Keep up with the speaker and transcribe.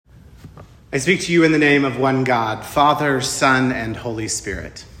I speak to you in the name of one God, Father, Son, and Holy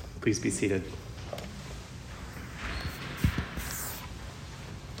Spirit. Please be seated.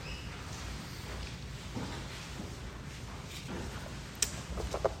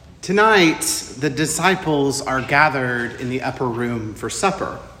 Tonight, the disciples are gathered in the upper room for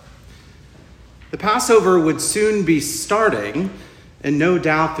supper. The Passover would soon be starting, and no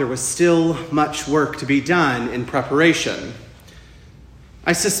doubt there was still much work to be done in preparation.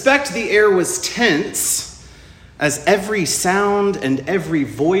 I suspect the air was tense, as every sound and every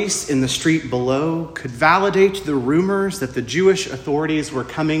voice in the street below could validate the rumors that the Jewish authorities were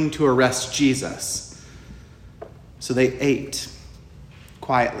coming to arrest Jesus. So they ate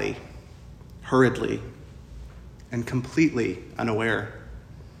quietly, hurriedly, and completely unaware.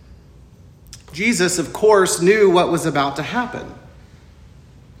 Jesus, of course, knew what was about to happen.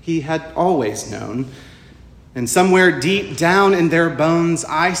 He had always known. And somewhere deep down in their bones,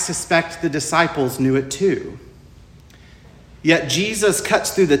 I suspect the disciples knew it too. Yet Jesus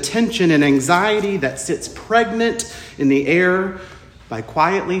cuts through the tension and anxiety that sits pregnant in the air by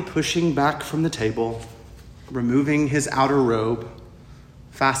quietly pushing back from the table, removing his outer robe,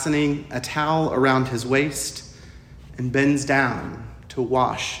 fastening a towel around his waist, and bends down to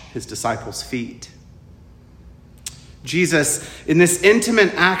wash his disciples' feet. Jesus, in this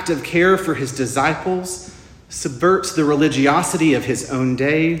intimate act of care for his disciples, subverts the religiosity of his own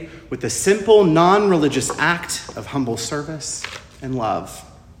day with a simple, non-religious act of humble service and love.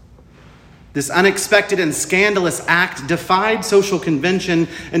 This unexpected and scandalous act defied social convention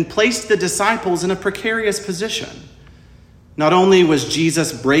and placed the disciples in a precarious position. Not only was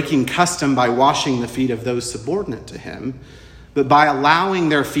Jesus breaking custom by washing the feet of those subordinate to him, but by allowing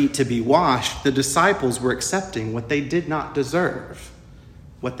their feet to be washed, the disciples were accepting what they did not deserve,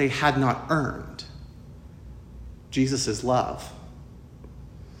 what they had not earned. Jesus' love.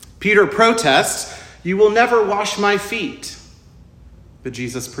 Peter protests, "You will never wash my feet." But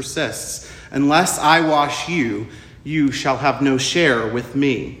Jesus persists, "Unless I wash you, you shall have no share with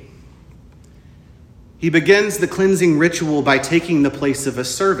me." He begins the cleansing ritual by taking the place of a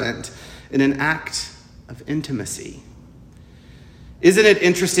servant in an act of intimacy. Isn't it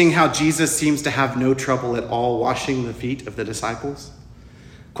interesting how Jesus seems to have no trouble at all washing the feet of the disciples?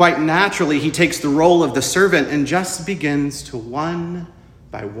 Quite naturally, he takes the role of the servant and just begins to one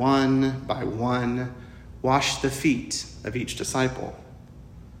by one wash the feet of each disciple.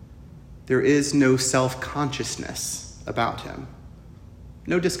 There is no self-consciousness about him,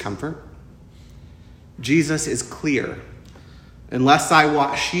 no discomfort. Jesus is clear. Unless I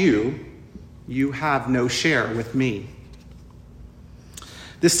wash you, you have no share with me.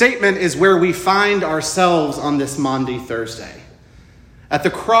 The statement is where we find ourselves on this Maundy Thursday, at the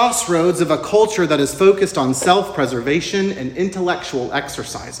crossroads of a culture that is focused on self-preservation and intellectual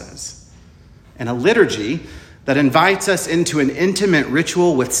exercises, and a liturgy that invites us into an intimate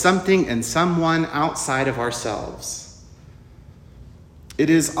ritual with something and someone outside of ourselves. It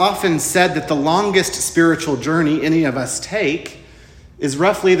is often said that the longest spiritual journey any of us take is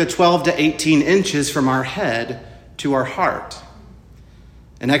roughly the 12 to 18 inches from our head to our heart,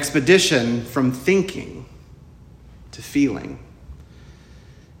 an expedition from thinking to feeling.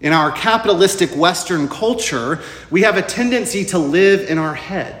 In our capitalistic Western culture, we have a tendency to live in our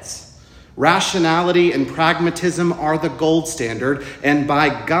heads. Rationality and pragmatism are the gold standard, and by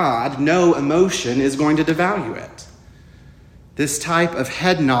God, no emotion is going to devalue it. This type of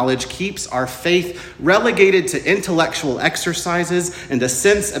head knowledge keeps our faith relegated to intellectual exercises and a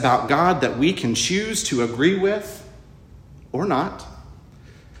sense about God that we can choose to agree with or not.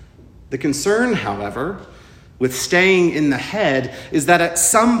 The concern, however, with staying in the head is that at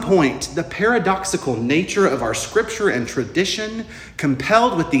some point, the paradoxical nature of our scripture and tradition,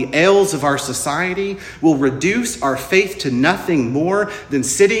 compelled with the ails of our society, will reduce our faith to nothing more than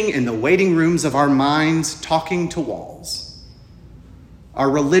sitting in the waiting rooms of our minds talking to walls. Our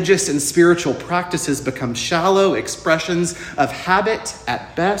religious and spiritual practices become shallow expressions of habit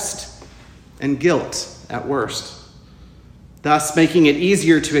at best and guilt at worst, thus making it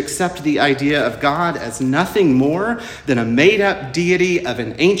easier to accept the idea of God as nothing more than a made-up deity of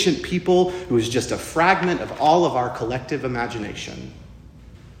an ancient people who is just a fragment of all of our collective imagination.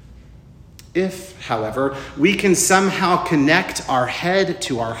 If, however, we can somehow connect our head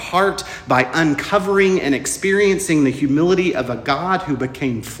to our heart by uncovering and experiencing the humility of a God who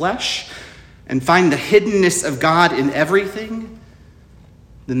became flesh and find the hiddenness of God in everything,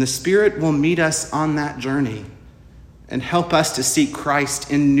 then the Spirit will meet us on that journey and help us to seek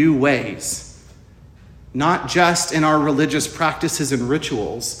Christ in new ways, not just in our religious practices and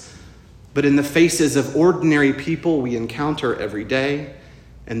rituals, but in the faces of ordinary people we encounter every day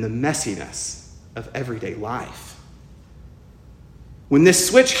and the messiness of everyday life. When this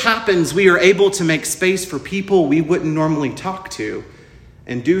switch happens, we are able to make space for people we wouldn't normally talk to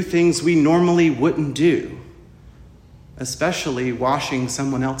and do things we normally wouldn't do, especially washing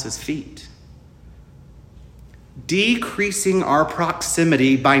someone else's feet. Decreasing our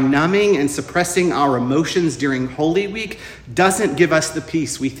proximity by numbing and suppressing our emotions during Holy Week doesn't give us the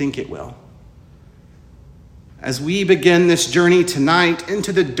peace we think it will. As we begin this journey tonight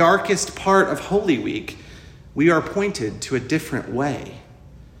into the darkest part of Holy Week, we are pointed to a different way.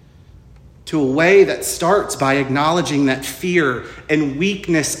 To a way that starts by acknowledging that fear and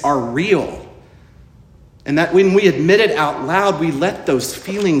weakness are real. And that when we admit it out loud, we let those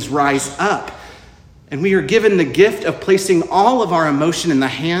feelings rise up. And we are given the gift of placing all of our emotion in the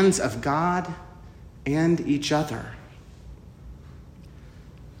hands of God and each other.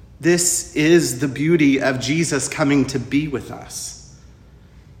 This is the beauty of Jesus coming to be with us.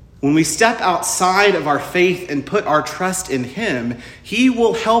 When we step outside of our faith and put our trust in him, he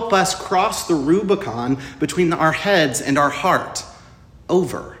will help us cross the Rubicon between our heads and our heart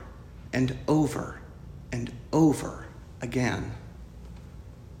over and over and over again.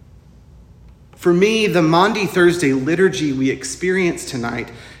 For me, the Maundy Thursday liturgy we experience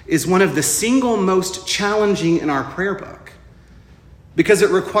tonight is one of the single most challenging in our prayer book, because it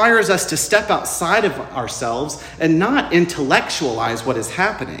requires us to step outside of ourselves and not intellectualize what is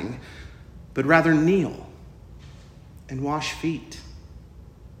happening, but rather kneel and wash feet.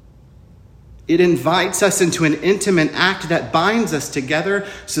 It invites us into an intimate act that binds us together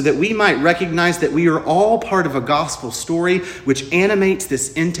so that we might recognize that we are all part of a gospel story which animates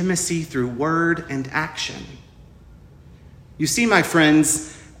this intimacy through word and action. You see, my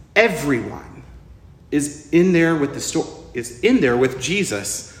friends, everyone is in there with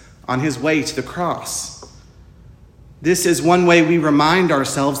Jesus on his way to the cross. This is one way we remind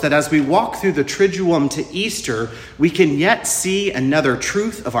ourselves that as we walk through the Triduum to Easter, we can yet see another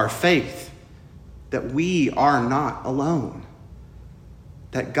truth of our faith. That we are not alone.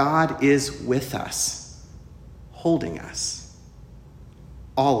 That God is with us, holding us,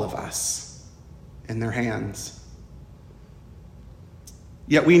 all of us, in their hands.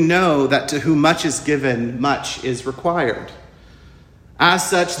 Yet we know that to whom much is given, much is required. As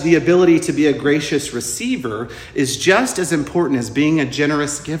such, the ability to be a gracious receiver is just as important as being a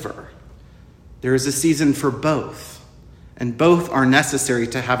generous giver. There is a season for both, and both are necessary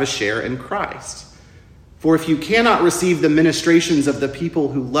to have a share in Christ. For if you cannot receive the ministrations of the people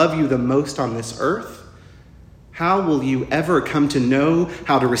who love you the most on this earth, how will you ever come to know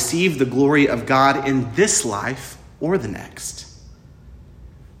how to receive the glory of God in this life or the next?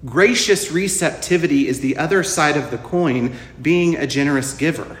 Gracious receptivity is the other side of the coin, being a generous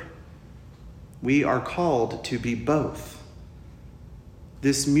giver. We are called to be both.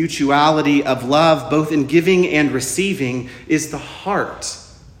 This mutuality of love, both in giving and receiving, is the heart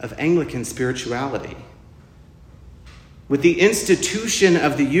of Anglican spirituality. With the institution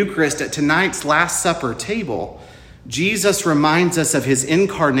of the Eucharist at tonight's Last Supper table, Jesus reminds us of his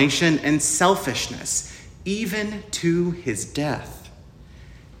incarnation and selfishness, even to his death.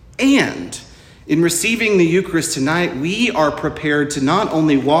 And in receiving the Eucharist tonight, we are prepared to not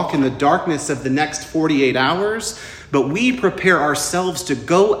only walk in the darkness of the next 48 hours, but we prepare ourselves to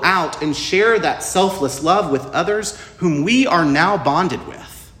go out and share that selfless love with others whom we are now bonded with.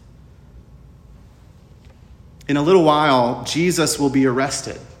 In a little while, Jesus will be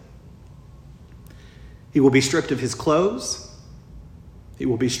arrested. He will be stripped of his clothes. He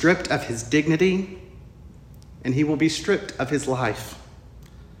will be stripped of his dignity. And he will be stripped of his life.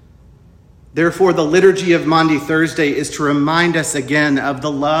 Therefore, the liturgy of Maundy Thursday is to remind us again of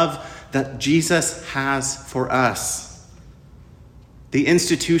the love that Jesus has for us. The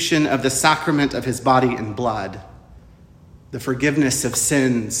institution of the sacrament of his body and blood. The forgiveness of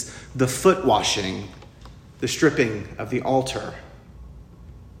sins. The foot washing. The stripping of the altar.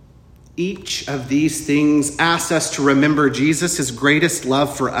 Each of these things asks us to remember Jesus' greatest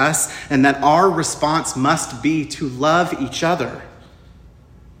love for us, and that our response must be to love each other.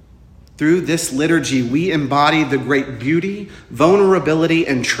 Through this liturgy, we embody the great beauty, vulnerability,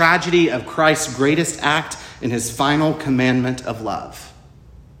 and tragedy of Christ's greatest act in his final commandment of love.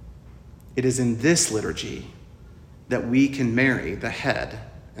 It is in this liturgy that we can marry the head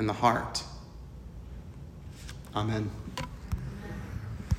and the heart. Amen.